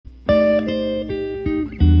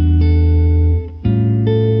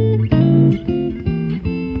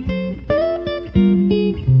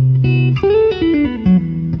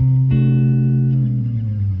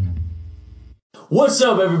What's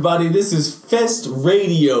up, everybody? This is Fest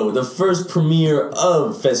Radio, the first premiere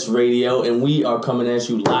of Fest Radio, and we are coming at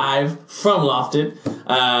you live from Lofted.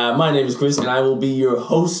 My name is Chris, and I will be your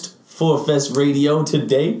host for Fest Radio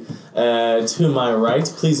today. To my right,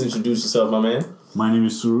 please introduce yourself, my man. My name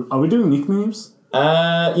is Suru. Are we doing nicknames?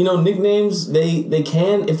 Nicknames, they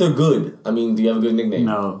can if they're good. I mean, do you have a good nickname?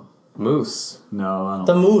 No. Moose. No, I don't.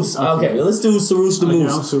 The Moose. Okay, let's do Sarush the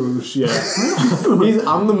Moose. I'm Sarush, yeah.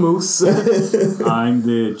 I'm the Moose. I'm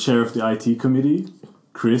the chair of the IT committee.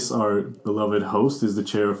 Chris, our beloved host, is the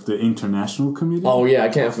chair of the international committee. Oh, yeah, I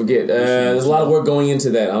can't forget. There's a lot of work going into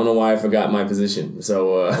that. I don't know why I forgot my position.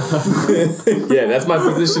 So, yeah, that's my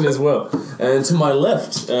position as well. And to my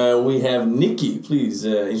left, we have Nikki. Please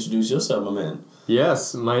introduce yourself, my man.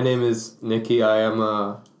 Yes, my name is Nikki. I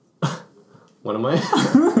am what am I?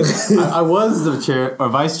 I was the chair or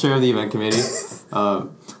vice chair of the event committee.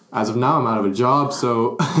 As of now, I'm out of a job,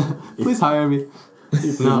 so please hire me.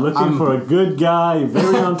 If you're looking for a good guy,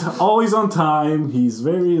 very always on time. He's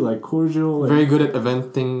very cordial. Very good at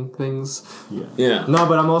eventing things. Yeah. No,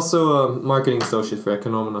 but I'm also a marketing associate for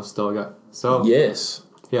Ekonomen of Stelga. So Yes,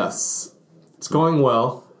 it's going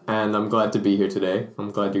well, and I'm glad to be here today.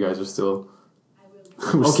 I'm glad you guys are still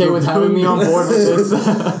okay with having me on board with this.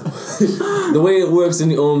 the way it works in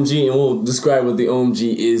the OMG, and we'll describe what the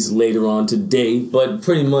OMG is later on today, but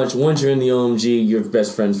pretty much once you're in the OMG, you're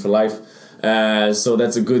best friends for life. So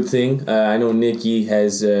that's a good thing. I know Nikki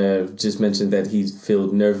has just mentioned that he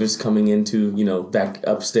felt nervous coming into, back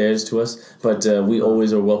upstairs to us, but we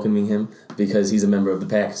always are welcoming him because he's a member of the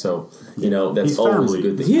pack, so, that's he's always family. a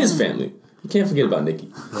good thing. He is family. You can't forget about Nikki.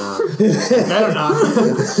 Better not.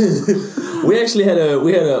 We actually had a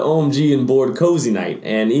OMG and board cozy night,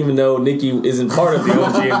 and even though Nikki isn't part of the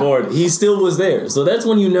OMG and board, he still was there. So that's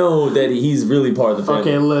when you know that he's really part of the family.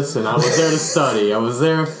 Okay, listen, I was there to study. I was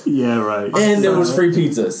there. Yeah, right. And there was free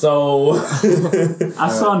pizza, so I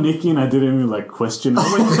saw Nikki and I didn't even question him.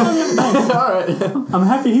 Alright, I'm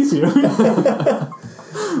happy he's here.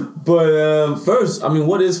 But first,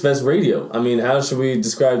 what is Fest Radio? How should we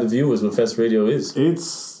describe the viewers what Fest Radio is?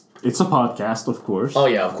 It's a podcast, of course. Oh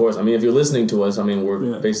yeah, of course. If you're listening to us,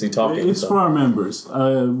 we're basically talking. It's for our members.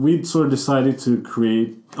 We sort of decided to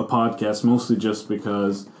create a podcast mostly just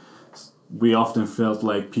because we often felt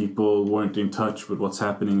like people weren't in touch with what's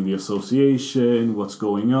happening in the association, what's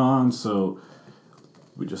going on. So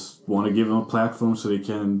we just want to give them a platform so they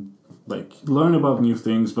can learn about new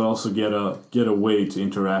things, but also get a way to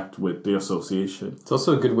interact with the association. It's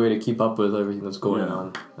also a good way to keep up with everything that's going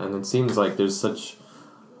on. And it seems like there's such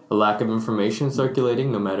a lack of information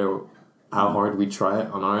circulating no matter how hard we try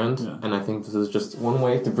it on our end. Yeah. And I think this is just one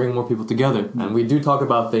way to bring more people together. Mm-hmm. And we do talk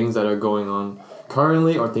about things that are going on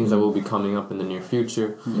currently or things that will be coming up in the near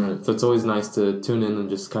future. Mm-hmm. So it's always nice to tune in and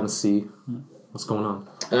just kind of see what's going on.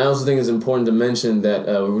 And I also think it's important to mention that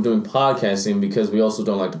we're doing podcasting because we also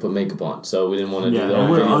don't like to put makeup on. So we didn't want to do that.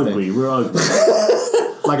 We're ugly. Thing. We're ugly.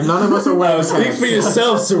 None of us are wearing speak for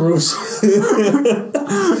yourself, Sarush.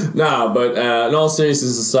 Nah, but in all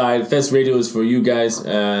seriousness aside, Fest Radio is for you guys.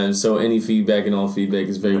 So any feedback and all feedback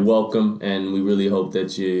is very welcome. And we really hope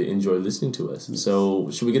that you enjoy listening to us. So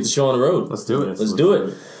should we get the show on the road? Let's do it. Let's do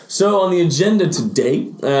it. So on the agenda today,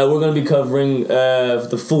 we're going to be covering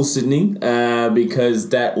the full Sydney because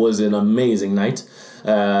that was an amazing night.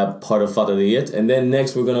 Part of Fataliet. And then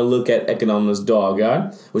next we're going to look at Ekonomen's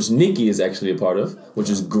Dagar, which Nikki is actually a part of, which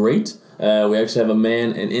is great. We actually have an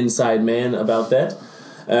inside man about that.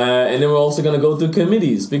 And then we're also going to go through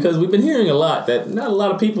committees because we've been hearing a lot that not a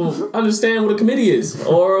lot of people understand what a committee is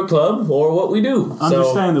or a club or what we do.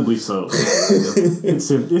 Understandably so.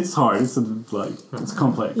 It's hard. It's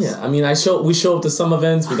complex. Yeah, we show up to some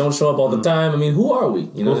events. We don't show up all the time. Who are we?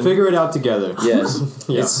 We'll figure it out together. Yes,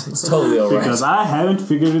 it's totally all right. Because I haven't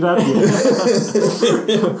figured it out yet.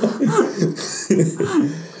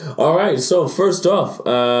 All right, so first off,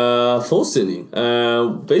 Full Sydney.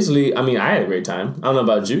 Basically, I had a great time. I don't know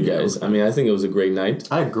about you guys. I think it was a great night.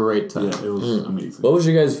 I had a great time. Yeah, it was amazing. What was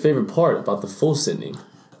your guys' favorite part about the Full Sydney?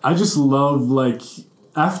 I just love,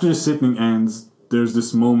 after the Sydney ends, there's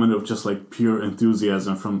this moment of just, pure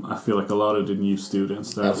enthusiasm from, I feel a lot of the new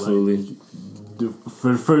students. That, Absolutely.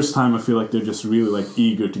 For the first time, I feel like they're just really,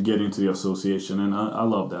 think to get into the association, and I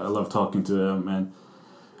love that. I love talking to them, and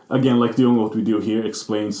again, doing what we do here,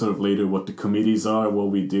 explain sort of later what the committees are, what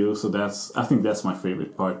we do. So I think that's my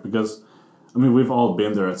favorite part because, we've all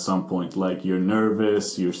been there at some point. You're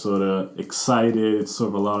nervous, you're sort of excited, it's sort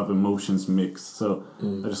of a lot of emotions mixed. So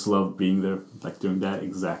I just love being there, during that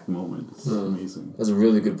exact moment. It's amazing. That's a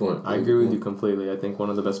really good point. I agree with you completely. I think one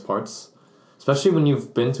of the best parts, especially when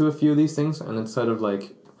you've been to a few of these things and instead of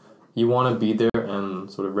you want to be there and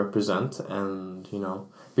sort of represent and, you know,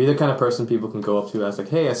 be the kind of person people can go up to as like,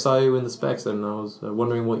 hey, I saw you in the specs and I was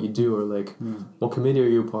wondering what you do, or like, what committee are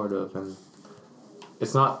you a part of? And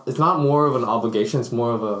it's not more of an obligation, it's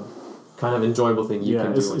more of a kind of enjoyable thing you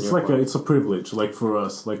can do. It's like it's a privilege, like for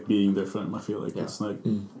us, like being their friend. I feel like it's like,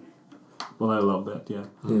 well, I love that. Yeah.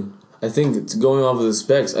 I think it's going off of the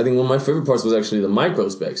specs. I think one of my favorite parts was actually the micro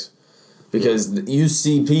specs, because you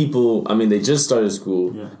see people. I mean, they just started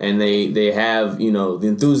school, and they have, you know, the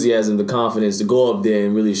enthusiasm, the confidence to go up there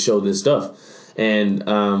and really show this stuff. And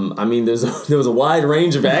I mean, there was a wide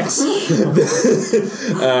range of acts.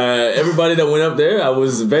 Everybody that went up there, I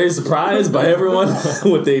was very surprised by everyone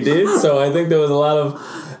what they did. So I think there was a lot of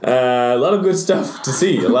good stuff to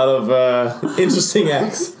see. A lot of interesting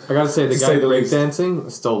acts. I gotta say, the guy breakdancing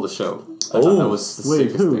stole the show. I thought that was the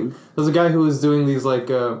sickest thing. There's a guy who was doing these like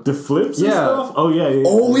the flips and stuff? Oh yeah.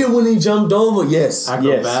 Oh yeah, when he jumped over,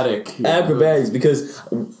 acrobatics, because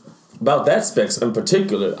about that specs in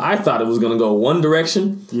particular, I thought it was gonna go one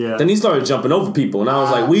direction. Yeah. Then he started jumping over people, and I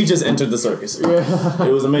was like, we just entered the circus. Yeah.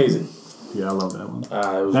 It was amazing. Yeah, I love that one.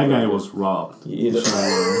 That guy was robbed.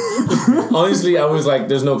 Honestly, I was like,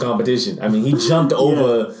 there's no competition. I mean, he jumped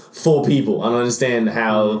over 4 people. I don't understand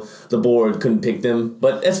how the board couldn't pick them,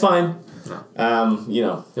 but it's fine. You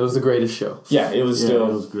know. It was the greatest show. Yeah, it was still...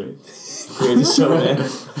 it was great. Greatest Showman.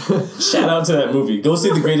 Shout out to that movie. Go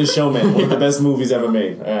see The Greatest Showman. One of the best movies ever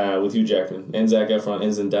made, with Hugh Jackman. And Zac Efron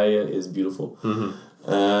and Zendaya is beautiful.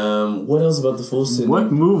 What else about the full city?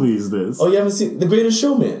 What movie is this? Oh, you haven't seen The Greatest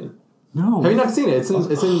Showman? No. Have you not seen it? It's in.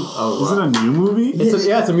 Is it a new movie?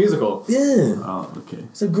 It's a musical. Yeah. Oh, okay.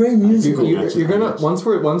 It's a great musical. You're gonna once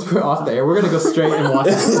we're off the air, we're gonna go straight and watch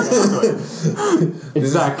it.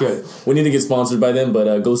 It's that good. We need to get sponsored by them,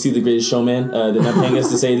 but go see The Greatest Showman. They're not paying us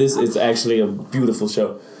to say this. It's actually a beautiful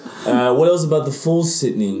show. What else about the full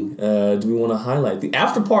sitting do we want to highlight? The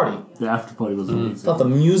after party. The after party was amazing. I thought the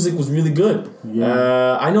music was really good.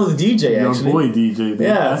 Yeah. I know the DJ actually. Your boy DJ.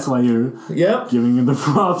 That's why you're giving him the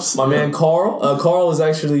props. My man Carl. Carl is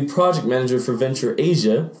actually project manager for Venture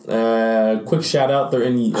Asia. Quick shout out. They're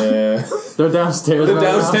in they're downstairs. They're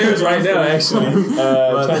downstairs right now actually.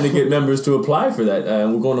 Trying to get members to apply for that.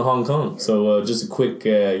 We're going to Hong Kong. So just a quick,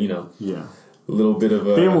 a little bit of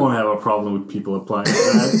a... They won't have a problem with people applying for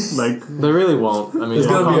that. Like, they really won't. I mean, there's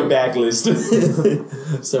going to be a backlist.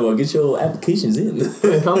 So get your applications in.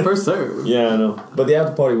 Come first serve. Yeah, I know. But the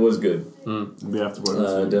after party was good. The after party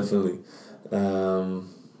was good. Definitely.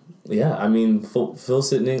 I mean, Phil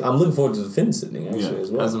sitting. I'm looking forward to the Finn sitting actually as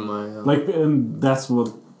well. As am I. Like, and that's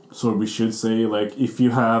what sort of we should say. Like, if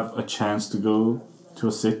you have a chance to go to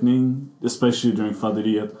a sitting, especially during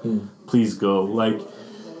Faderiet, please go. Like,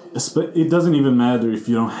 it doesn't even matter if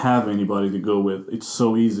you don't have anybody to go with. It's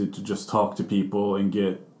so easy to just talk to people and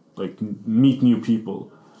meet new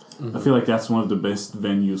people. I feel like that's one of the best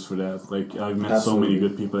venues for that. Like, I've met so many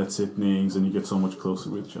good people at sittings, and you get so much closer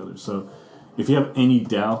with each other. So if you have any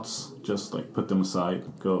doubts, just like put them aside,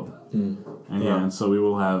 go. And so we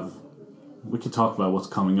could talk about what's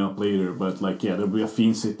coming up later, but there'll be a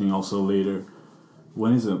Fiend sitting also later.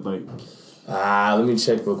 When is it? Let me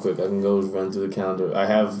check real quick. I can go run through the calendar. I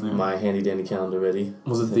have my handy dandy calendar ready.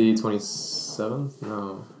 Was it the 27th?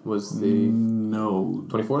 No. Was the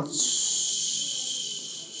 24th?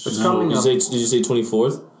 It's coming up. Did you say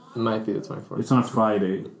 24th? It might be the 24th. It's on a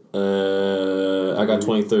Friday. I got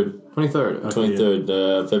 23rd. 23rd.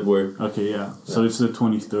 23rd February. Okay, yeah. So it's the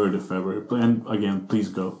 23rd of February. And again, please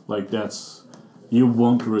go. You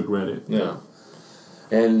won't regret it. Yeah.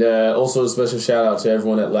 And also a special shout out to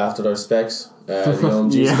everyone that laughed at our specs, the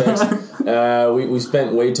OMG specs. We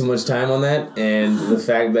spent way too much time on that, and the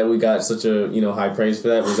fact that we got such a high praise for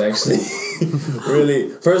that was actually really.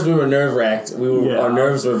 First, we were nerve wracked. Our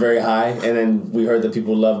nerves were very high, and then we heard that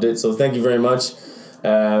people loved it. So thank you very much.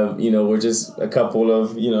 We're just a couple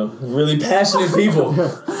of really passionate people.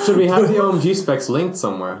 Should we have the OMG specs linked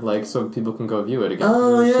somewhere, so people can go view it again?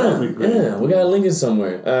 Oh yeah, we gotta link it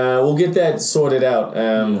somewhere. We'll get that sorted out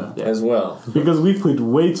as well. Because we put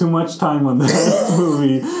way too much time on that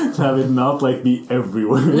movie to have it not be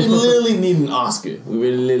everywhere. We literally need an Oscar.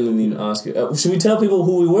 Should we tell people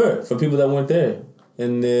who we were for people that weren't there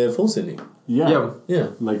in the full Sydney? Yeah.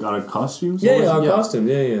 Like our costumes? Our costumes.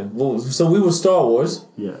 Yeah. Well, so we were Star Wars.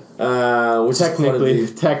 Yeah. Which technically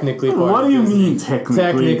part what do you mean technically?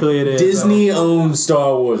 Technically it is. Disney owns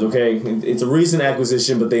Star Wars, okay? It's a recent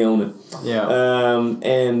acquisition, but they own it. Yeah.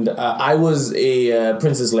 And I was a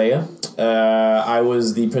Princess Leia. I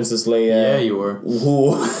was the Princess Leia. Yeah, you were.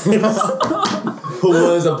 Who...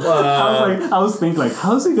 was a. I was thinking, like,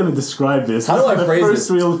 how's he gonna describe this? How do I phrase first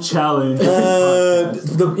it? real challenge.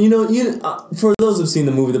 For those who've seen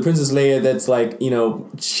the movie, the Princess Leia that's like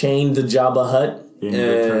chained to Jabba Hutt In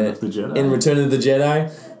Return of the Jedi. In Return of the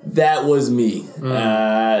Jedi, that was me.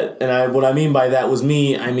 And what I mean by that was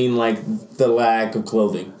me, I mean like the lack of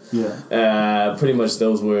clothing. Yeah. Pretty much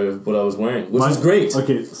those were what I was wearing, which was great.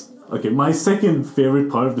 Okay. My second favorite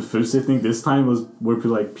part of the first thing this time was where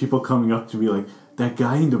people coming up to me like, that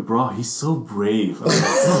guy in the bra, he's so brave.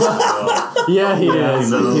 Yeah, he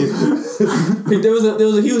is. There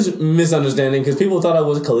was a huge misunderstanding because people thought I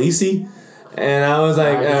was Khaleesi. And I was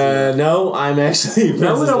like, no, I'm actually Princess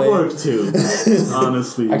That would have Leia. worked too,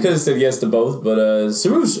 honestly. I could have said yes to both, but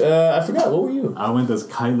Sarush, I forgot, what were you? I went as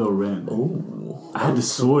Kylo Ren. Ooh. I had the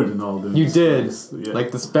sword and all this. You did. Yeah.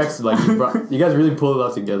 Like the specs, like you guys really pulled it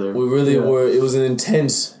all together. We really were, it was an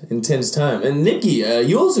intense time. And Nikki,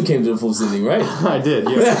 you also came to the full sitting, right? I did,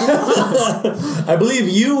 yeah. I believe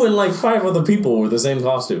you and like 5 other people were the same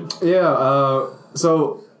costume. Yeah,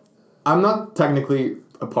 so I'm not technically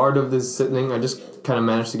a part of this sitting. I just kind of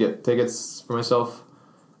managed to get tickets for myself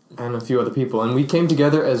and a few other people. And we came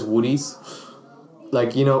together as Woodies.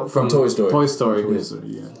 Like, from Toy Story. Toy Story.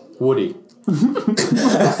 Yeah. Woody. Not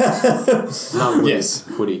Woody. Yes.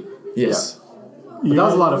 Woody. Yes. But that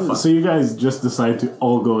was a lot of fun. So you guys just decided to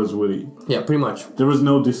all go as Woody. Yeah, pretty much. There was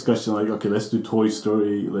no discussion like, okay, let's do Toy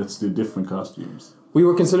Story, let's do different costumes. We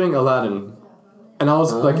were considering Aladdin. And I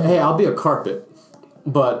was like, hey, I'll be a carpet.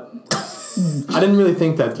 But I didn't really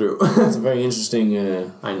think that through. That's a very interesting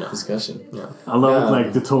I know. discussion. Yeah. I love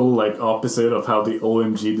like the total like opposite of how the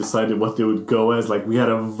OMG decided what they would go as. Like we had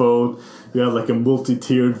a vote, we had like a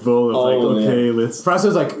multi-tiered vote of let's. For us, it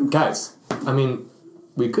was like, guys, I mean,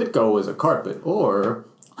 we could go as a carpet or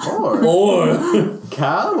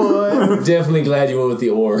cowboy. Definitely glad you went with the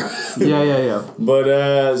or. Yeah.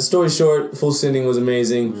 But story short, full sitting was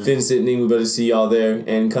amazing. Fin sitting, we better see y'all there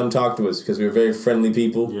and come talk to us because we're very friendly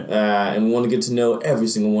people and we want to get to know every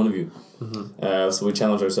single one of you. So we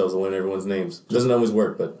challenge ourselves to learn everyone's names. It doesn't always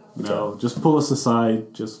work, but we try. Just pull us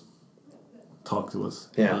aside, just talk to us.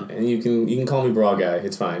 Yeah, and you can call me Bra Guy.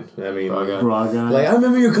 It's fine. I mean, Bra Guy. like I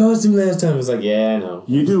remember your costume last time. It's like, yeah, I know.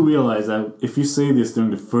 You do realize that if you say this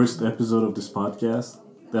during the first episode of this podcast,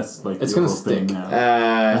 that's like it's your gonna whole thing stick. now.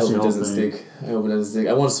 I hope it doesn't stick.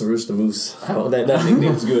 I want Sarush the Moose. That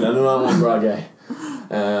nickname's good. I do not want Bra Guy.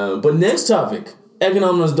 But next topic,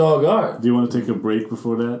 Economos Dog Art. Do you want to take a break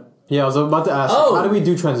before that? Yeah, I was about to ask, how do we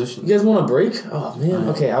do transition? You guys want a break? Oh man,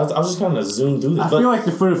 okay. I was just kind of zoom through this. I feel like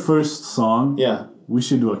for the first song, we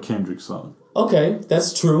should do a Kendrick song. Okay,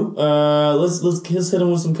 that's true. Let's hit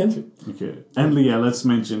him with some Kendrick. Okay, and yeah, let's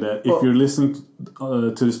mention that if you're listening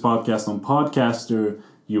to this podcast on Podcaster,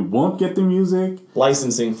 you won't get the music.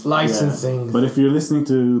 Licensing. Yeah. But if you're listening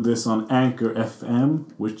to this on Anchor FM,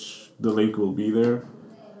 which the link will be there,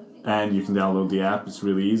 and you can download the app, it's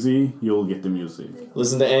really easy, you'll get the music.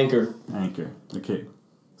 Listen to Anchor. Okay.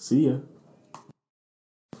 See ya.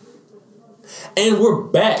 And we're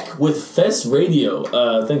back with Fest Radio.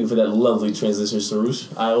 Thank you for that lovely transition, Sarush.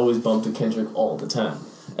 I always bump to Kendrick all the time.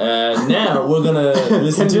 Now we're gonna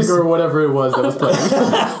listen Kendrick to or whatever it was that was playing.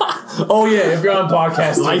 Oh yeah, if you're on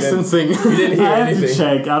podcast licensing, you didn't hear I had anything. to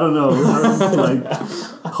check. I don't know.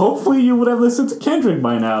 Hopefully you would have listened to Kendrick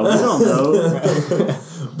by now. We don't know.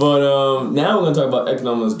 But now we're going to talk about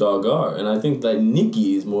Economos Dog Art, and I think that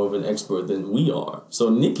Nikki is more of an expert than we are. So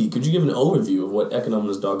Nikki, could you give an overview of what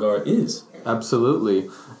Economos Dog Art is? Absolutely.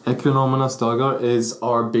 Economos Dog Art is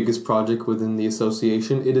our biggest project within the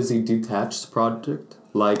association. It is a detached project,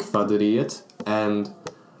 like Faderiet, and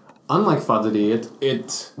unlike Faderiet,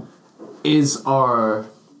 it is our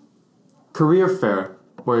career fair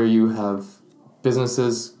where you have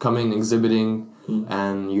businesses coming, exhibiting,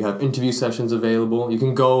 and you have interview sessions available. You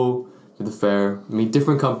can go to the fair, meet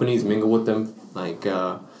different companies, mingle with them, like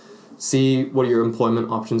see what your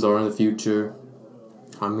employment options are in the future.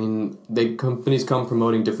 I mean, companies come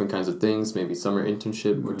promoting different kinds of things, maybe summer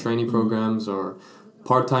internship or trainee programs or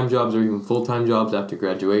part-time jobs or even full-time jobs after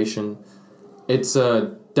graduation. It's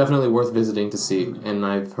definitely worth visiting to see, and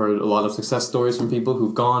I've heard a lot of success stories from people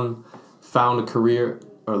who've gone, found a career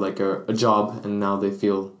or like a job, and now they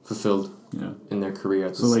feel fulfilled in their career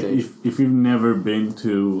at this stage. So like if you've never been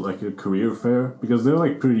to like a career fair, because they're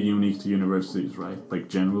like pretty unique to universities, right? Like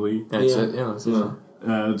generally. That's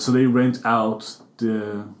it. So they rent out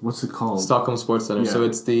the, what's it called? Stockholm Sports Center. Yeah. So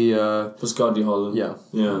it's the Foscadihallen.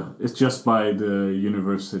 Yeah. It's just by the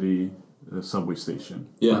university subway station.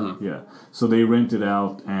 Yeah. Mm-hmm. Yeah. So they rent it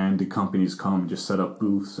out and the companies come and just set up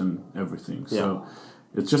booths and everything. So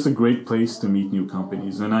it's just a great place to meet new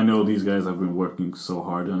companies. And I know these guys have been working so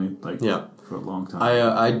hard on it, like for a long time.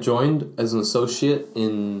 I joined as an associate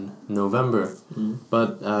in November,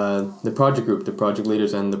 but the project group, the project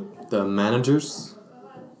leaders, and the managers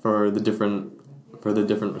for the different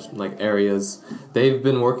like areas, they've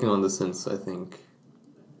been working on this since I think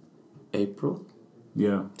April.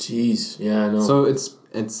 Yeah. Jeez. Yeah, I know. So it's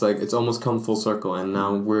like it's almost come full circle, and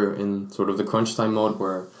now we're in sort of the crunch time mode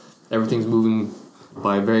where everything's moving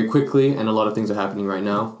by very quickly, and a lot of things are happening right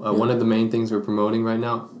now. One of the main things we're promoting right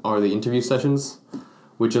now are the interview sessions,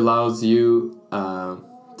 which allows you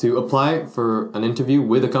to apply for an interview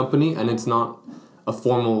with a company, and it's not a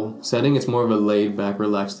formal setting. It's more of a laid back,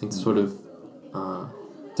 relaxed thing to sort of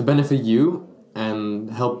to benefit you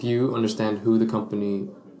and help you understand who the company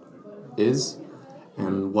is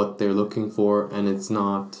and what they're looking for, and it's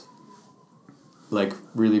not like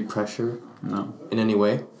really pressure in any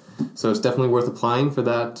way. So it's definitely worth applying for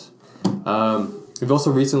that. We've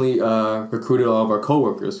also recently recruited all of our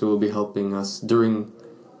coworkers who will be helping us during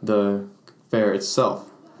the fair itself.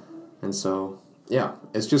 And so, yeah,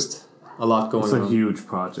 it's just a lot going on. It's a huge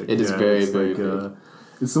project. It is very, very big.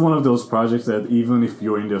 It's one of those projects that even if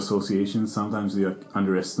you're in the association, sometimes they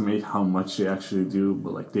underestimate how much they actually do.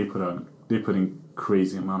 But like they put in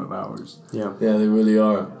crazy amount of hours. Yeah, they really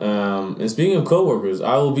are. And speaking of coworkers,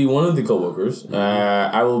 I will be one of the coworkers.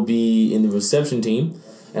 I will be in the reception team,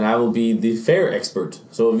 and I will be the fair expert.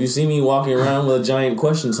 So if you see me walking around with a giant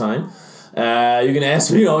question sign, you can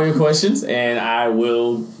ask me all your questions, and I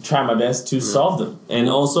will try my best to solve them. And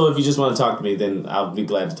also, if you just want to talk to me, then I'll be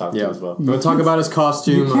glad to talk to you as well. You want to talk about his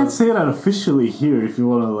costume? You can't say that officially here if you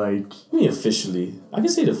want to like... What do you mean officially? I can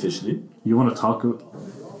say it officially. You want to talk...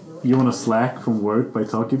 You want to slack from work by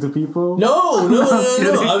talking to people? No. I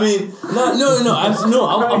mean, no.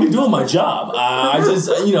 I'll be doing my job. I just,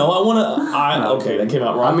 I want to. Okay, that came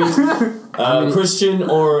out wrong. I mean, Christian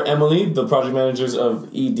or Emily, the project managers of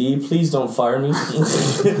ED, please don't fire me. I'm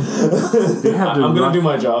gonna do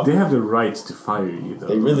my job. They have the right to fire you, though.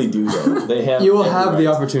 They really do, though. They have. You will have the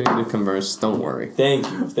opportunity to converse. Don't worry.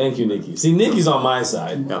 Thank you, Nikki. See, Nikki's on my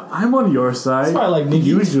side. Yeah. I'm on your side. That's why I like Nikki.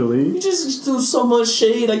 Usually, you just do so much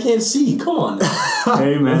shade. I can't see. Come on. Now.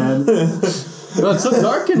 Hey, man. It's so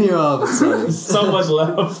dark in here all of a sudden. So much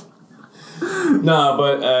love. Nah,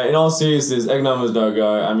 but in all seriousness, Ekonomisk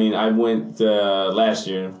Dargar, I mean, I went last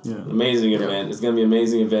year. Yeah. Amazing event. It's going to be an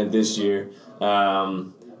amazing event this year.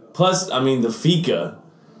 Plus, I mean, the Fika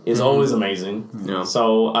is always amazing. Yeah.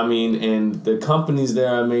 So, I mean, and the companies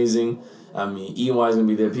there are amazing. I mean, EY is going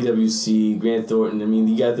to be there, PwC, Grant Thornton. I mean,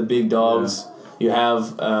 you got the big dogs. Yeah. You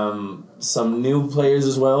have some new players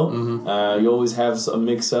as well. You always have a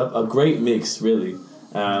mix-up. A great mix, really.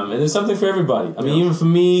 And there's something for everybody. I mean, even for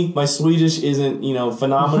me, my Swedish isn't,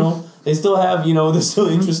 phenomenal. They still have, they're still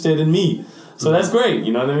interested in me. So that's great,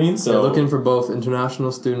 you know what I mean? So looking for both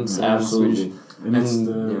international students and Swedish.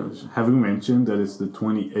 And have we mentioned that it's the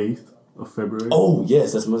 28th of February? Oh,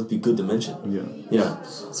 yes, that must be good to mention. Yeah.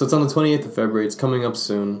 So it's on the 28th of February. It's coming up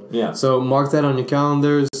soon. Yeah. So mark that on your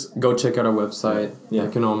calendars. Go check out our website,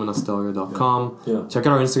 ekonominastelga.com. Yeah. Check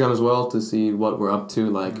out our Instagram as well to see what we're up to,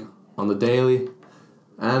 like, on the daily.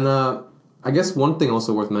 And I guess one thing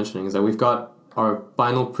also worth mentioning is that we've got our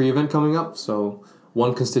final pre-event coming up. So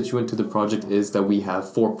one constituent to the project is that we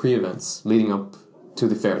have 4 pre-events leading up to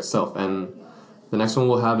the fair itself. And the next one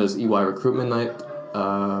we'll have is EY Recruitment Night.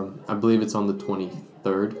 I believe it's on the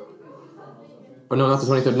 23rd. Or no, not the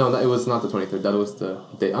 23rd. No, it was not the 23rd. That was the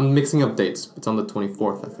date. I'm mixing up dates. It's on the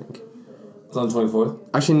 24th, I think. It's on the 24th?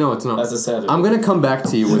 Actually, no, it's not. That's a Saturday. I'm going to come back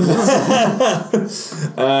to you with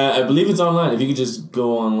this. I believe it's online. If you could just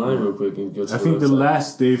go online real quick and go to I think the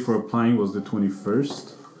last day for applying was the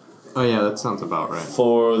 21st. Oh, yeah, that sounds about right.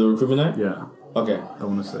 For the recruitment night? Yeah. Okay. I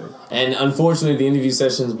want to say. And unfortunately, the interview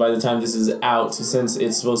sessions, by the time this is out, since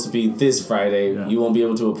it's supposed to be this Friday, you won't be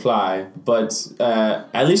able to apply. But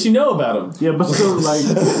at least you know about them. Yeah, but still, like,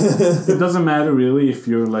 it doesn't matter really if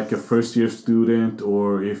you're like a first-year student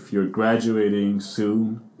or if you're graduating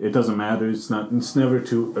soon. It doesn't matter. It's never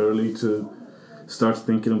too early to start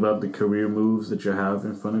thinking about the career moves that you have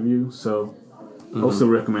in front of you. So also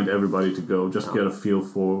recommend everybody to go. Just get a feel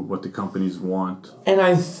for what the companies want. And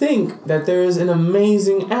I think that there is an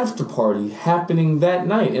amazing after party happening that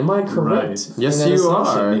night. Am I correct? Right. Yes, you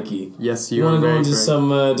are, Nikki. Yes, you are. You want to go into correct.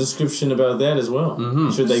 some description about that as well?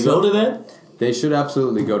 Should they go to that? They should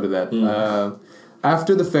absolutely go to that.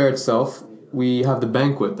 After the fair itself, we have the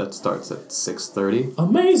banquet that starts at 6:30.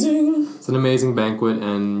 Amazing! It's an amazing banquet,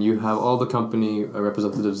 and you have all the company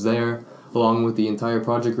representatives there, along with the entire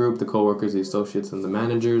project group, the co-workers, the associates, and the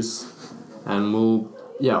managers. And we'll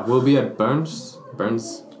be at Burns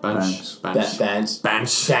Burns. Bench.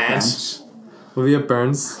 Bench. Will be a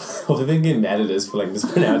Burns. Hope they're getting mad at us for like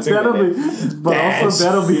mispronouncing that name. Also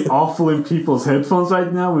that'll be awful in people's headphones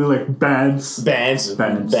right now. We're like bands. Bench to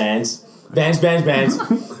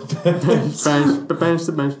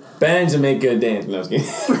make good dance. No, I was kidding.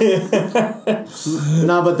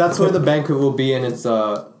 No, but that's where the banquet will be, and it's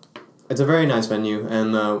a very nice venue,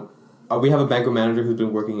 and we have a banquet manager who's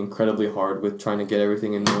been working incredibly hard with trying to get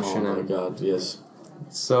everything in motion. Oh my god, yes.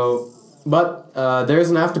 So, but there's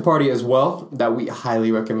an after party as well that we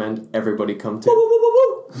highly recommend everybody come to.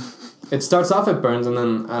 It starts off at Burns, and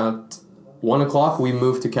then at 1 o'clock we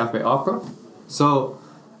move to Cafe Opera. So,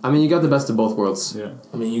 I mean, you got the best of both worlds. Yeah.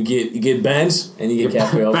 I mean, you get bench and you get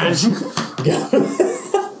Cafe Opera.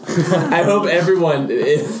 I hope everyone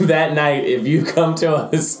that night, if you come to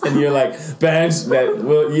us and you're like, bench,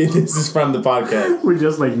 this is from the podcast. We're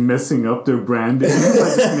just like messing up their branding,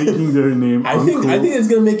 like making their name. I think it's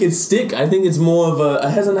gonna make it stick. I think it's more of it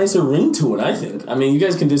has a nicer ring to it. I think. I mean, you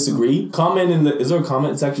guys can disagree. Comment is there a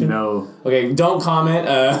comment section? No. Okay, don't comment.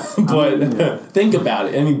 But think about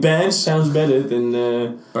it. I mean, bench sounds better than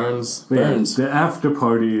Burns. Burns. The after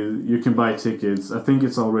party, you can buy tickets. I think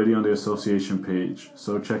it's already on the association page,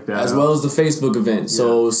 so check that out. As well as the Facebook event.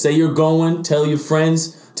 So say you're going, tell your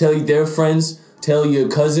friends, tell their friends, tell your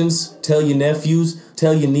cousins, tell your nephews,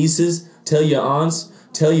 tell your nieces, tell your aunts,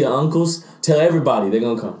 tell your uncles, tell everybody. They're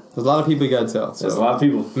gonna come. There's a lot of people you gotta tell. So there's a lot of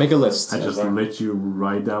people. Make a list. I just let you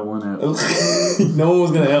write that one out. No one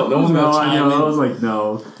was gonna help. No one was gonna chime in. I was like,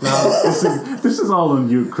 no. This is all on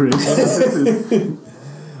you, Chris.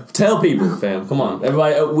 Tell people, fam. Come on.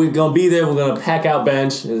 Everybody, we're going to be there. We're going to pack out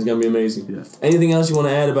bench, and it's going to be amazing. Yeah. Anything else you want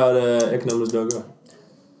to add about Economist Dog?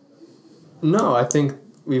 No, I think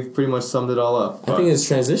we've pretty much summed it all up. I think it's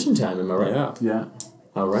transition time, am I right? Yeah.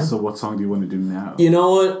 All right. So what song do you want to do now? You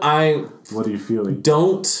know what? What are you feeling?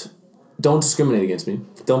 Don't discriminate against me.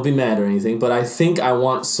 Don't be mad or anything, but I think I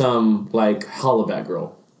want some, like, Hollaback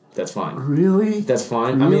Girl. That's fine. Really? That's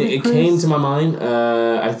fine. Really, I mean, it Chris? came to my mind.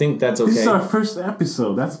 I think that's okay. This is our first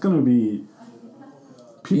episode. That's going to be...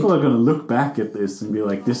 People are going to look back at this and be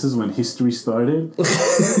like, this is when history started.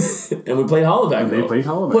 And we played Hollaback Girl. They played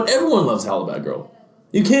Hollaback. But everyone loves Hollaback Girl.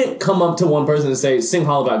 You can't come up to one person and say, sing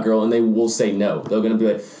Hollaback Girl, and they will say no. They're going to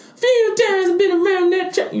be like, few times I've been around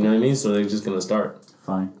that track. You know what I mean? So they're just going to start.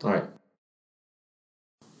 Fine. All right.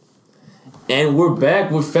 And we're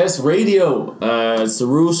back with Fest Radio.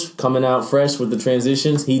 Sarouche coming out fresh with the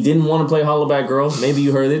transitions. He didn't want to play Hollaback Girl. Maybe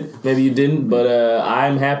you heard it. Maybe you didn't. But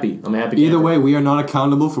I'm happy. I'm happy. Either way, we are not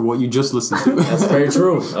accountable for what you just listened to. That's very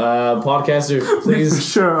true. Podcaster, please. For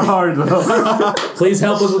sure, hard though. Please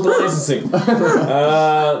help us with the licensing.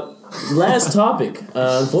 Last topic.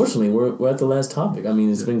 Unfortunately, we're at the last topic. I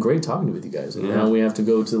mean, it's been great talking with you guys. And now we have to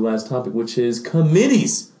go to the last topic, which is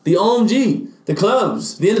committees. The OMG. The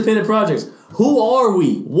clubs. The independent projects. Who are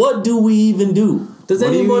we? What do we even do? Does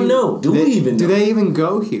anyone know? Do we even know? Do they even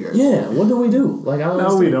go here? Yeah, what do we do? Like, I don't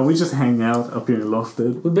No, we don't. We just hang out up here in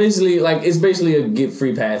Lofted. We basically, it's basically a get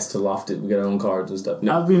free pass to Lofted. We got our own cards and stuff.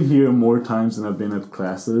 No. I've been here more times than I've been at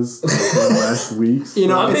classes in the last weeks. You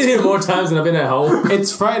know, I've been here more times than I've been at home.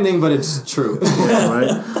 It's frightening, but it's true. Yeah,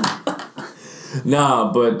 right?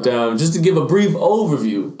 Nah, but just to give a brief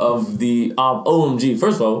overview of the OMG.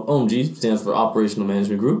 First of all, OMG stands for Operational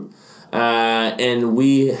Management Group. And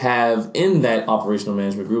we have, in that Operational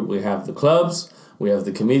Management Group, we have the clubs, we have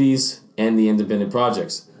the committees, and the independent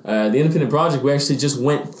projects. The independent project we actually just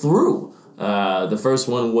went through. The first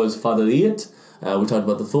one was Fadaliet. We talked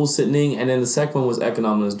about the full sitting, and then the second one was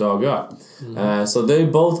Economist Dog. So they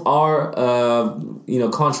both are,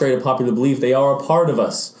 contrary to popular belief, they are a part of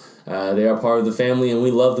us. They are part of the family, and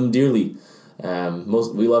we love them dearly.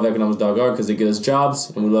 We love Economist Dog because they get us jobs,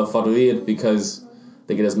 and we love Fadaliet because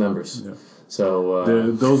they get us members. Yeah. So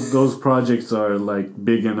those projects are like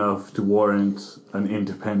big enough to warrant an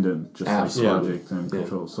independent project and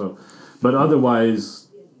control. So, but otherwise,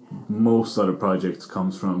 most other projects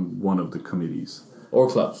comes from one of the committees or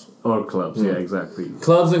clubs. Yeah, exactly.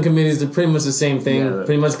 Clubs and committees, they're pretty much the same thing. Yeah,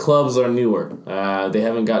 pretty much clubs are newer. They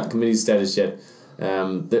haven't got committee status yet.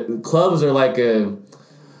 The clubs are like a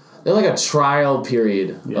trial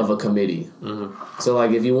period of a committee. Mm-hmm. So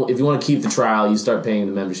like if you want to keep the trial, you start paying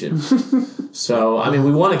the membership. So I mean,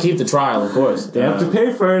 we want to keep the trial, of course. You have to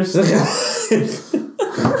pay first.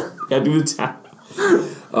 Gotta do the time.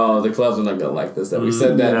 Oh, the clubs are not gonna like this that we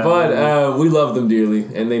said that, but we love them dearly,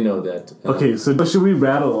 and they know that. Okay, so should we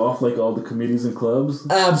rattle off like all the committees and clubs?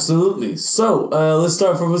 Absolutely. So let's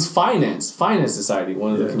start from Finance Society,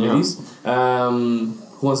 one of the committees.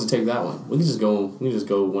 Who wants to take that one? We can just go. We can just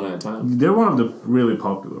go one at a time. They're one of the really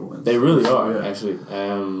popular ones. They really are, actually.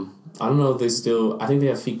 I don't know if they still. I think they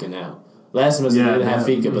have Fika now. Last semester they didn't have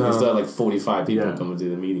Fika, but they still had like 45 people coming to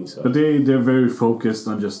the meeting. So, but they're very focused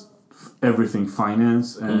on just everything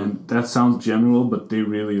finance, and that sounds general, but they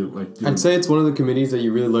really like. I'd say it's one of the committees that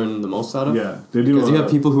you really learn the most out of. Yeah, they do. Because you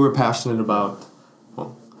have people who are passionate about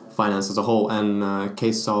finance as a whole and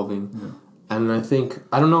case solving, and I think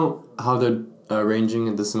I don't know how they're arranging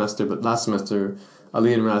in this semester, but last semester,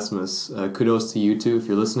 Ali and Rasmus, kudos to you two if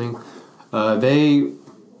you're listening. They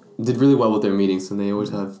did really well with their meetings, and they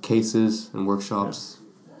always have cases and workshops.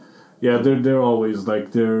 Yeah, they're always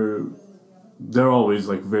like they're always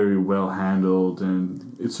like very well handled,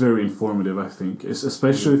 and it's very informative. I think,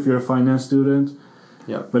 especially if you're a finance student.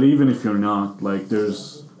 Yeah. But even if you're not, like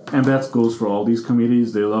and that goes for all these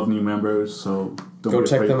committees. They love new members, so go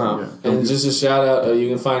check them out. And just a shout out, you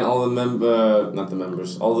can find all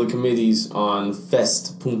the all the committees on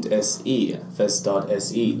fest.se,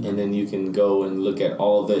 fest.se, and then you can go and look at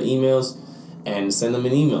all the emails and send them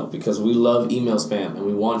an email, because we love email spam and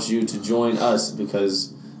we want you to join us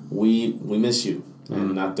because we miss you.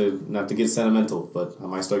 And not to get sentimental, but I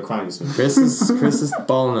might start crying soon. Chris is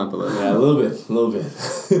balling up a little. Yeah, a little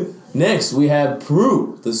bit. Next, we have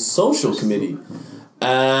Peru, the social committee.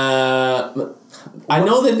 I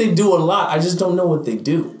know that they do a lot. I just don't know what they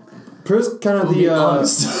do. Peru's kind of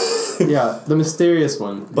the mysterious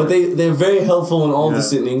one. But they're very helpful in all the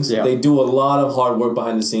sittings. Yeah. They do a lot of hard work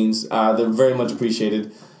behind the scenes. They're very much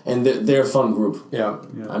appreciated. And they're a fun group. Yeah.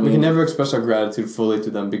 I mean, we can never express our gratitude fully to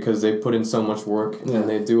them because they put in so much work and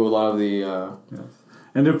they do a lot of the...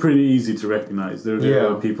 And they're pretty easy to recognize.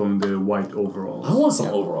 They're people in the white overalls. I want some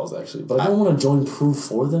overalls, actually. But I don't want to join Peru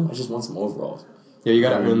for them. I just want some overalls. Yeah, you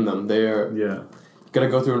gotta earn them. They're... Yeah. You gotta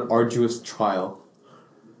go through an arduous trial.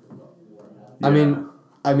 Yeah.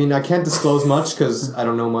 I mean, I can't disclose much because I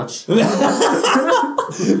don't know much.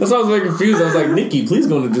 That's why I was very confused. I was like, Nikki, please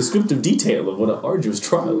go into descriptive detail of what an arduous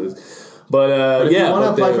trial is. But if you want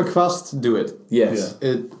to apply for Crust, do it. Yes.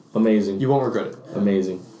 Yeah. Amazing. You won't regret it.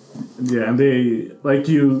 Amazing. Yeah, and they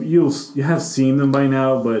you have seen them by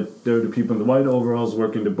now, but they're the people in the white overalls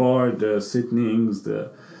working the bar, the sittings,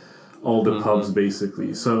 all the pubs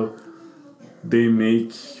basically. So they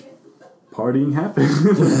make partying happen.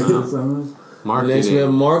 Marketing. Next we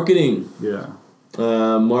have marketing. Yeah.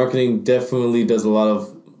 Marketing definitely does a lot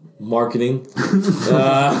of marketing.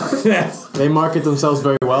 They market themselves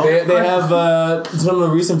very well. They have some of the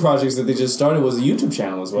recent projects that they just started was a YouTube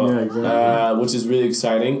channel as well. Yeah, exactly. Which is really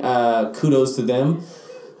exciting. Kudos to them.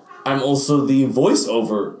 I'm also the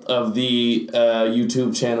voiceover of the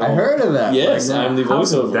YouTube channel. I heard of that. Yes, I'm the How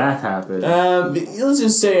voiceover. did that happen? Let's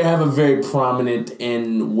just say I have a very prominent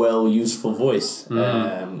and useful voice.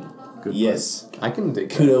 Yes. I can dig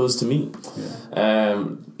Kudos to me. Yeah.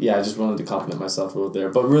 I just wanted to compliment myself a little there.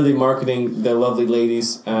 But really, marketing, they're lovely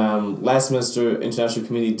ladies. Last semester, International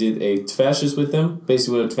Committee did a Tfascist with them.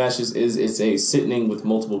 Basically, what a Tfascist is, it's a sitting with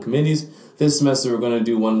multiple committees. This semester, we're going to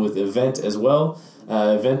do one with event as well.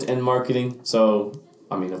 Event and marketing. So,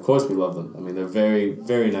 I mean, of course we love them. I mean, they're very,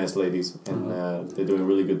 very nice ladies. And they're doing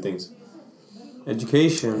really good things.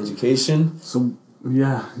 Education. So,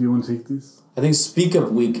 yeah, you want to take this? I think Speak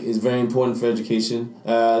Up Week is very important for education.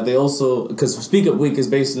 They also, because Speak Up Week is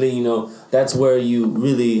basically, that's where you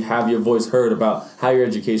really have your voice heard about how your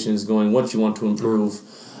education is going, what you want to improve.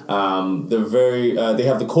 They're very, they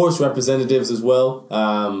have the course representatives as well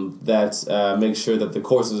that make sure that the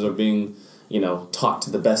courses are being, taught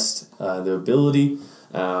to the best their ability,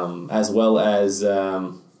 as well as...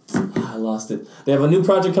 I lost it. They have a new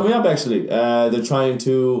project coming up, actually. They're trying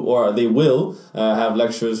to, or they will, have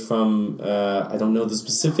lectures from, I don't know the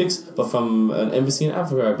specifics, but from an embassy in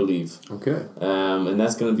Africa, I believe. Okay. And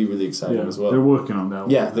that's going to be really exciting as well. They're working on that one.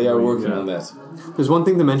 Yeah, they are working on that. There's one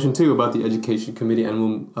thing to mention, too, about the Education Committee,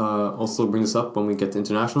 and we'll also bring this up when we get to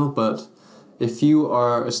international, but if you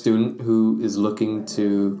are a student who is looking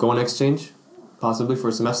to go on exchange, possibly for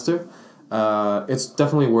a semester, it's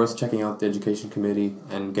definitely worth checking out the Education Committee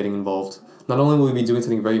and getting involved. Not only will we be doing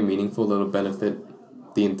something very meaningful that will benefit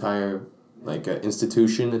the entire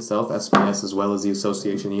institution itself, SPS, as well as the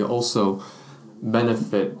association, you also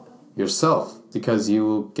benefit yourself because you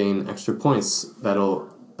will gain extra points that'll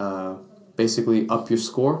basically up your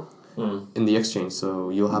score in the exchange. So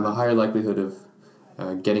you'll have a higher likelihood of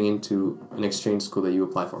getting into an exchange school that you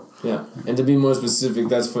apply for. Yeah, and to be more specific,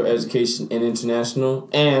 that's for education and international,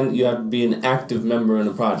 and you have to be an active member in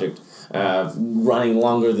a project, running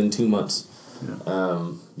longer than 2 months. Yeah.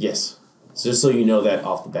 Yes, just so you know that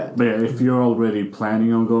off the bat. But yeah, if you're already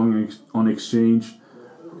planning on going on exchange,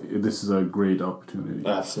 this is a great opportunity.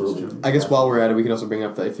 Absolutely. I guess while we're at it, we can also bring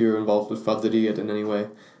up that if you're involved with Fadliyat in any way,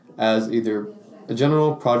 as either a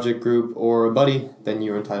general project group or a buddy, then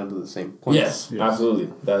you're entitled to the same points. Yes, absolutely.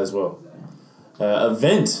 That as well.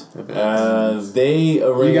 Event. They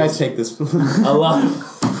arrange. You guys take this. A lot.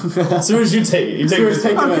 As soon as you take it, you take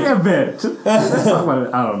it. Okay, event. Let's talk about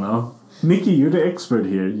it. I don't know. Nikki, you're the expert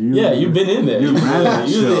here. You've been in there. You ran that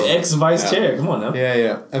You're show. the ex-vice chair. Come on now.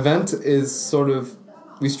 Yeah. Event is sort of,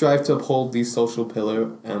 we strive to uphold the social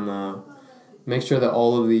pillar and make sure that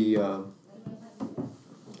all of the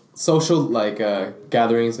social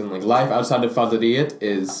gatherings and like life outside of Fadliyat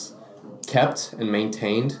is kept and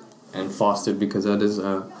maintained and fostered, because that is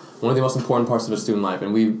one of the most important parts of a student life,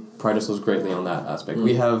 and we pride ourselves greatly on that aspect.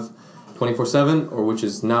 We have 24/7, or which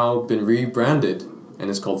has now been rebranded, and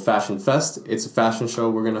it's called Fashion Fest. It's a fashion show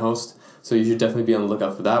we're going to host, so you should definitely be on the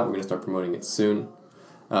lookout for that. We're going to start promoting it soon.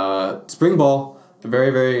 Spring Ball, a very,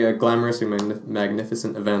 very glamorous and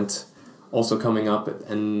magnificent event, also coming up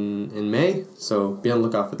in May, so be on the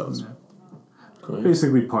lookout for those.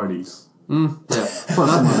 Basically parties. Yeah.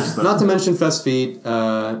 Not to mention Fest Feet,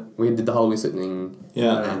 we did the Halloween sitting,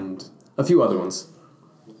 and a few other ones.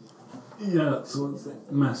 Yeah, so what's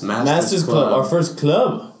that? Masters Club, our first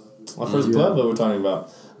club. Our first club that we're talking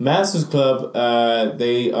about. Masters Club,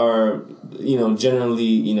 they are,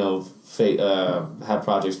 generally, have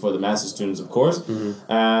projects for the master students, of course.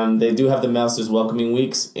 They do have the Masters Welcoming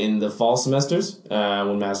Weeks in the fall semesters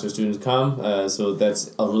when master students come. So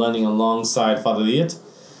that's running alongside Fadliyat.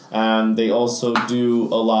 They also do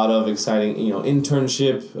a lot of exciting,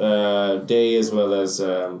 internship day as well as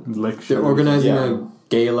lecture. They're organizing a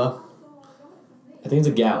gala. I think it's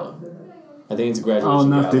a gala. I think it's a graduation. Oh,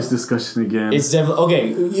 not gala. this discussion again. It's definitely okay.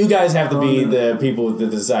 You guys have to be the people to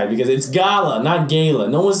decide, because it's gala, not gala.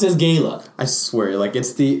 No one says gala. I swear,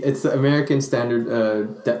 it's the American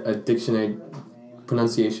Standard Dictionary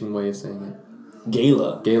pronunciation way of saying it.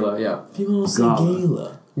 Gala. Gala, yeah. People don't say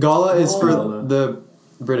gala. Gala is for the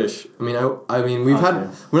British. I mean, we've had.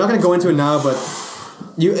 We're not gonna go into it now, but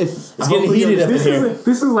it's getting heated up in here.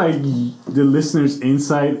 This is like the listeners'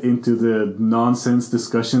 insight into the nonsense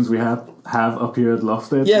discussions we have up here at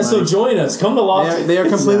Lofted. Yeah, so join us. Come to Lofted. They are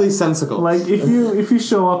completely sensical. Like if you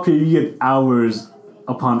show up here, you get hours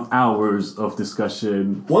upon hours of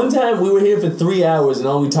discussion. One time we were here for 3 hours and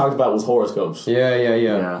all we talked about was horoscopes.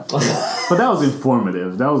 Yeah. But that was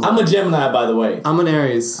informative. I'm a Gemini, by the way. I'm an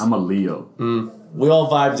Aries. I'm a Leo. We all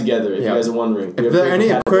vibe together, if you guys are wondering. If there are any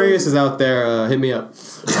Aquariuses out there, hit me up.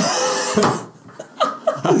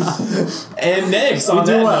 And next, on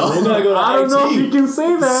that note, we're gonna go to I don't know if you can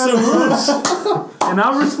say that. And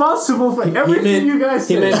I'm responsible for everything you guys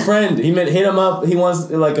say. He meant friend. He meant hit him up. He wants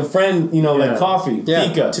like a friend, like coffee,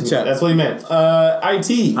 fika. Chit-chat. That's what he meant. IT.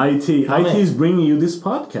 IT is bringing you this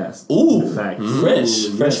podcast. Ooh, in fact.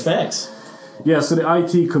 Fresh facts. Yeah, so the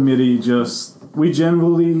IT committee we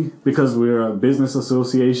generally, because we're a business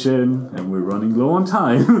association and we're running low on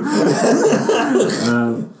time,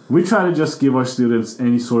 we try to just give our students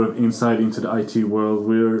any sort of insight into the IT world.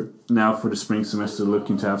 We're now for the spring semester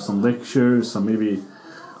looking to have some lectures, some maybe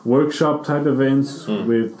workshop type events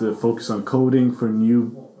with the focus on coding for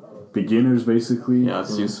new beginners, basically. Yeah,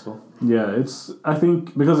 it's useful. Yeah, I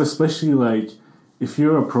think, because especially if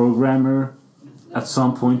you're a programmer, at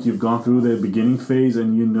some point you've gone through the beginning phase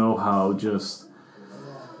and you know how just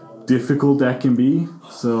difficult that can be.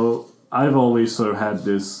 So I've always sort of had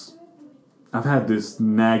this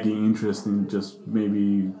nagging interest in just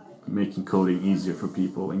maybe making coding easier for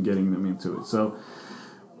people and getting them into it. So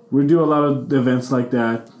we do a lot of events like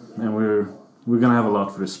that, and we're gonna have a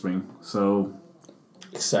lot for the spring. So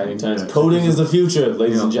exciting times. Coding is the future,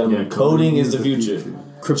 ladies and gentlemen. Coding is the future.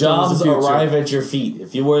 Jobs arrive at your feet.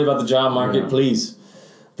 If you're worried about the job market, please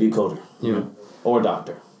be a coder. Yeah. Or a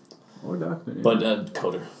doctor. Yeah. But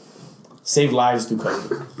coder. Save lives through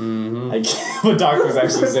coding. I can't, but doctors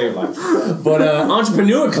actually save lives. But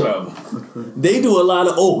Entrepreneur Club, they do a lot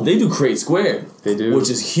of, they do Create Squared. They do.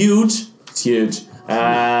 Which is huge. It's huge.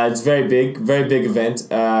 It's very big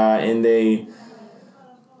event. And they...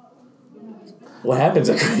 What happens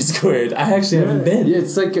at Create Squared? I actually haven't been. Yeah,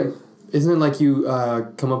 it's like... Isn't it like you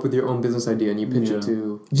come up with your own business idea and you pitch it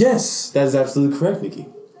to... Yes, that is absolutely correct, Nikki.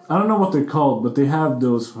 I don't know what they're called, but they have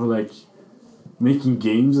those for making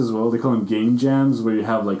games as well. They call them game jams, where you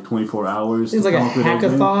have 24 hours. It's like a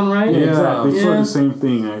hackathon, right? Yeah, exactly. It's sort of the same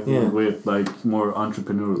thing, I think, with more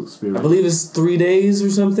entrepreneurial spirit. I believe it's 3 days or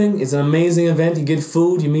something. It's an amazing event. You get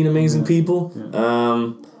food, you meet amazing people.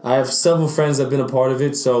 Yeah. I have several friends that have been a part of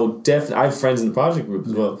it, so definitely I have friends in the project group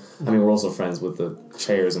as well. I mean, we're also friends with the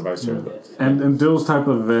chairs and vice chairs. And those type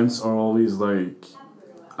of events are always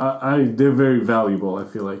they're very valuable. I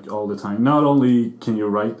feel like all the time. Not only can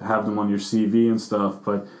you have them on your CV and stuff,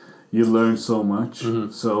 but you learn so much.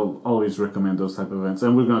 So always recommend those type of events.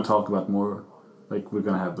 And we're gonna talk about more. Like, we're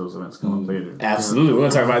gonna have those events come up later. Absolutely, we're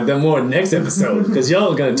gonna talk about them more next episode because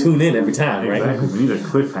y'all are gonna tune in every time, right? Exactly. We need a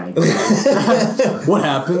cliffhanger. What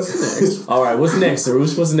happens next? All right, what's next,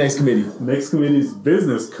 Sarush? What's the next committee? Next committee is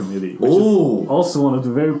business committee, which Ooh. is also one of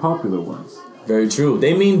the very popular ones. Very true.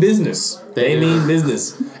 They mean business. They mean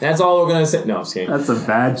business. That's all we're gonna say. No, I'm just kidding. That's a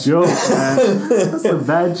bad joke, man. That's a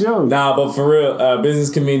bad joke. Nah, but for real, business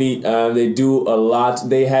committee, they do a lot.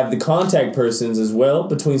 They have the contact persons as well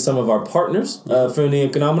between some of our partners for the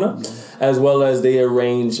Economina, as well as they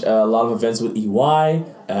arrange a lot of events with EY.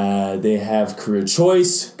 They have Career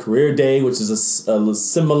Choice, Career Day, which is a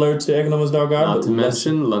similar to Economics Dargard. Not to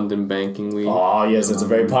mention London Banking Week. Oh, yes, it's a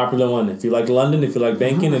very popular one. If you like London, if you like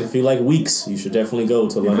banking, and if you like weeks, you should definitely go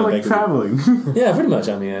to London like Banking. traveling. Yeah, pretty much.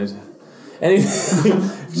 I mean, anything.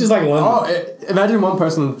 Just like London. Oh, imagine one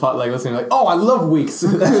person like listening, like, "Oh, I love weeks.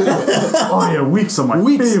 Oh yeah, weeks are my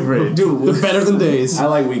favorite. Dude, better than days." I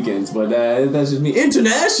like weekends, but that's just me.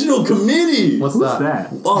 International Committee. What's Who's that?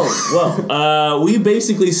 that? Oh well, we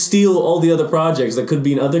basically steal all the other projects that could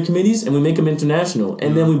be in other committees, and we make them international,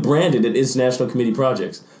 and then we brand it as International Committee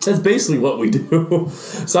projects. That's basically what we do.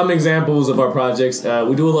 Some examples of our projects: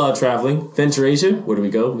 we do a lot of traveling. Venture Asia, where do we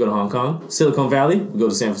go? We go to Hong Kong. Silicon Valley, we go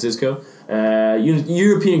to San Francisco.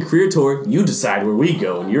 European Career Tour, you decide where we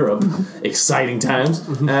go in Europe. Exciting times.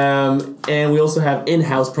 And we also have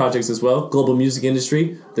in-house projects as well. Global music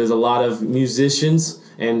industry. There's a lot of musicians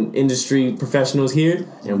and industry professionals here,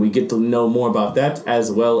 and we get to know more about that,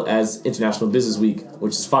 as well as International Business Week,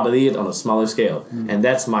 which is Fadaliyat on a smaller scale. And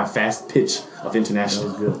that's my fast pitch of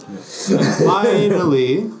international. Good. Yeah.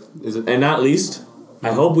 Finally, is it? And not least,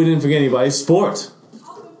 I hope we didn't forget anybody, sport.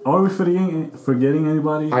 Are we forgetting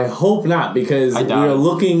anybody? I hope not, because I doubt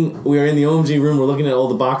we are in the OMG room, we're looking at all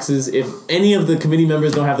the boxes. If any of the committee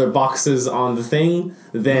members don't have their boxes on the thing,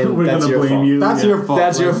 then We're that's gonna your blame fault. you. That's your fault.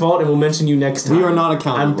 That's your fault, and we'll mention you next time. We are not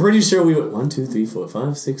accountable. I'm pretty sure we 1, 2, 3, 4,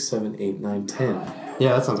 5, 6, 7, 8, 9, 10.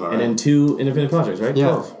 Yeah, that sounds about right. And then 2 independent projects, right? Yeah.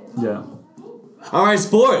 12. Yeah. Alright,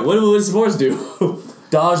 sport. What do sports do?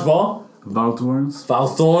 Dodgeball, Valthorns.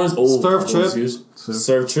 Valthorns, Surf trip.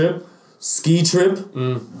 Surf trip, ski trip.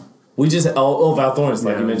 We just Valthorns,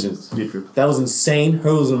 like you mentioned. Ski trip. That was insane. It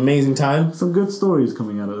was an amazing time. Some good stories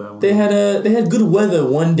coming out of that one. They had good weather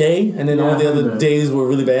one day, and then all the other that. days were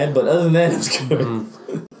really bad. But other than that, it was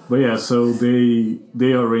good. But yeah, so they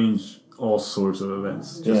arrange all sorts of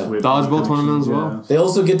events. Just with Dodgeball tournament as yeah. well? They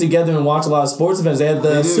also get together and watch a lot of sports events. They had the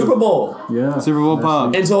They do. Super Bowl. Yeah. Super Bowl That's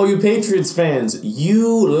pub. And to all you Patriots fans,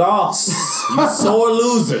 you lost. You sore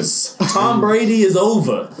losers. Tom Brady is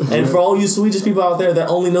over. And for all you Swedish people out there that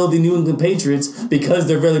only know the New England Patriots because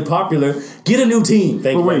they're really popular, get a new team.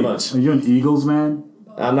 Thank you very much. Are you an Eagles man?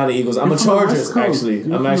 I'm not an Eagles. I'm You're a from the Chargers, West Coast. actually.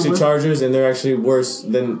 You're I'm from actually the West- Chargers, and they're actually worse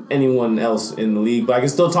than anyone else in the league. But I can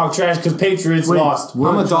still talk trash because Patriots lost.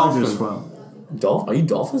 Where I'm are a Chargers Dolphin. from? Are you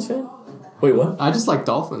Dolphins fan? Wait, what? I just like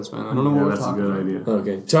Dolphins, man. I don't know Yeah, what we're that's a talking good about.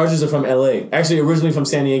 idea. Okay. Chargers are from LA. Actually, originally from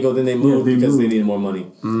San Diego, then they moved they because they moved. needed more money.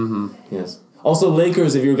 Mm-hmm. Yes. Also,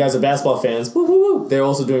 Lakers, if you guys are basketball fans, woo, woo, woo, they're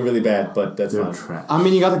also doing really bad, but that's They're fine. trash. I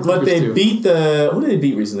mean, you got the Clippers But they too. beat who did they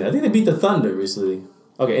beat recently? I think they beat the Thunder recently.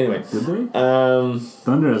 Okay, anyway. Did they? Um,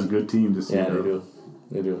 Thunder has a good team this year. yeah, they though. do.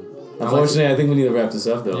 They do. Unfortunately, I think we need to wrap this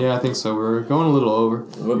up, though. Yeah, I think so. We're going a little over.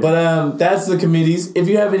 But that's the committees. If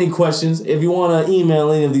you have any questions, if you want to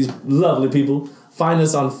email any of these lovely people, find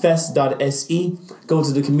us on fest.se. Go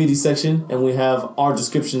to the committee section, and we have our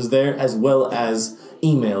descriptions there, as well as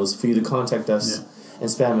emails for you to contact us and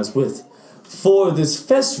spam us with. For this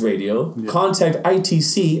Fest Radio, contact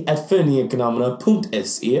ITC at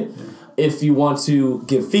förniekonomina.se. If you want to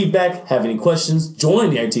give feedback, have any questions, join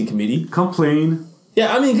the IT committee. Complain.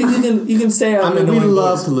 Yeah, I mean, you can say I mean, we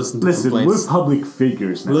love to listen to Listen, complaints. we're public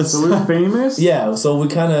figures now. So we're famous. Yeah, so we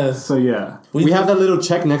kind of... So yeah. We have that little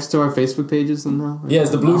check next to our Facebook pages and now. Yeah,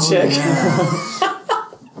 it's the blue check.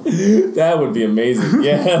 That would be amazing.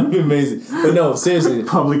 Yeah, that would be amazing. But no, seriously,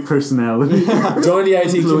 Public personality. join the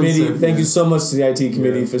IT committee. Influencer. Thank you so much to the IT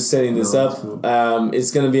committee for setting this up.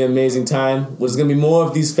 It's going to be an amazing time. There's going to be more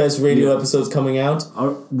of these Fest Radio episodes coming out.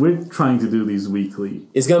 We're trying to do these weekly.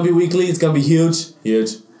 It's going to be weekly. It's going to be huge.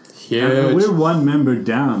 Huge. And we're one member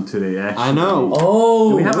down today, actually. I know.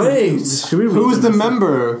 Oh, We have wait. Should we Who's read the this?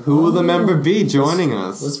 member? Who will the member be joining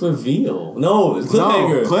us? Let's reveal. No, it's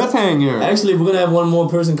cliffhanger. No, cliffhanger. Actually, we're going to have one more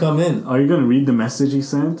person come in. Are you going to read the message he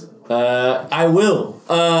sent? I will.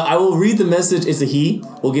 I will read the message. It's a he.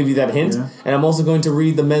 We'll give you that hint. Yeah. And I'm also going to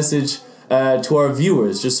read the message to our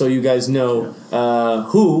viewers, just so you guys know not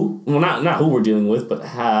who we're dealing with, but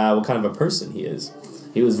what kind of a person he is.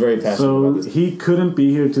 He was very passionate about this. So he couldn't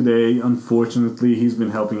be here today. Unfortunately, he's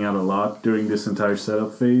been helping out a lot during this entire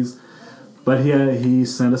setup phase. But he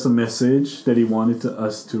sent us a message that he wanted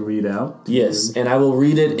us to read out. Yes, and I will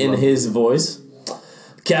read it in his voice.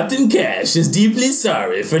 Captain Cash is deeply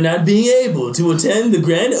sorry for not being able to attend the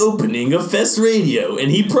grand opening of Fest Radio,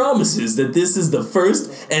 and he promises that this is the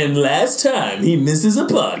first and last time he misses a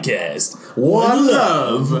podcast. One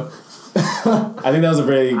love! I think that was a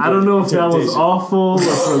very I don't know if that was awful or if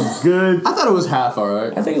it was good. I thought it was half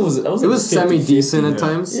alright. I think it was. It was semi-decent at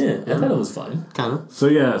times. Yeah, I thought it was fine. Kind of.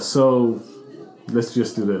 So let's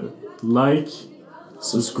just do the like,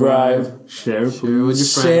 Subscribe, share with your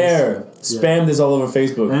friends. share, spam this all over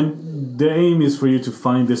Facebook. And the aim is for you to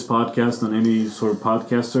find this podcast on any sort of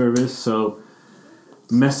podcast service. So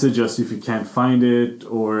message us if you can't find it,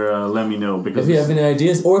 or let me know. Because if you have any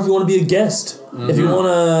ideas, or if you want to be a guest, if you want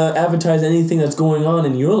to advertise anything that's going on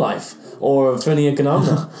in your life, or Funny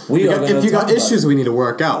Economia, if you got issues we need to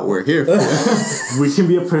work out, we're here. We can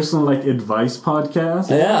be a personal advice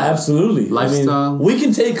podcast. Yeah, absolutely. Lifestyle. We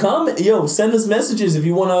can take comment. Send us messages if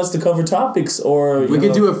you want us to cover topics, or we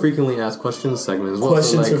could do a frequently asked questions segment as well.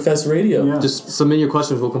 Questions for Fest Radio. Yeah. Just submit your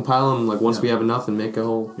questions. We'll compile them once we have enough and make a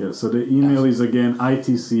whole. Yeah. So the email is again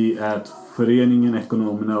itc@Föreningen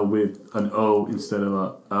Ekonomerna with an O instead of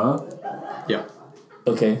a. Yeah.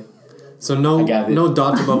 Okay. So no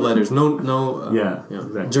dots above letters. No.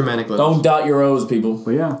 Exactly. Germanic letters. Don't dot your O's, people.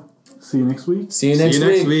 But yeah, see you next week. See you next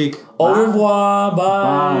week. week. Au revoir.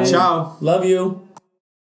 Bye. Ciao. Love you.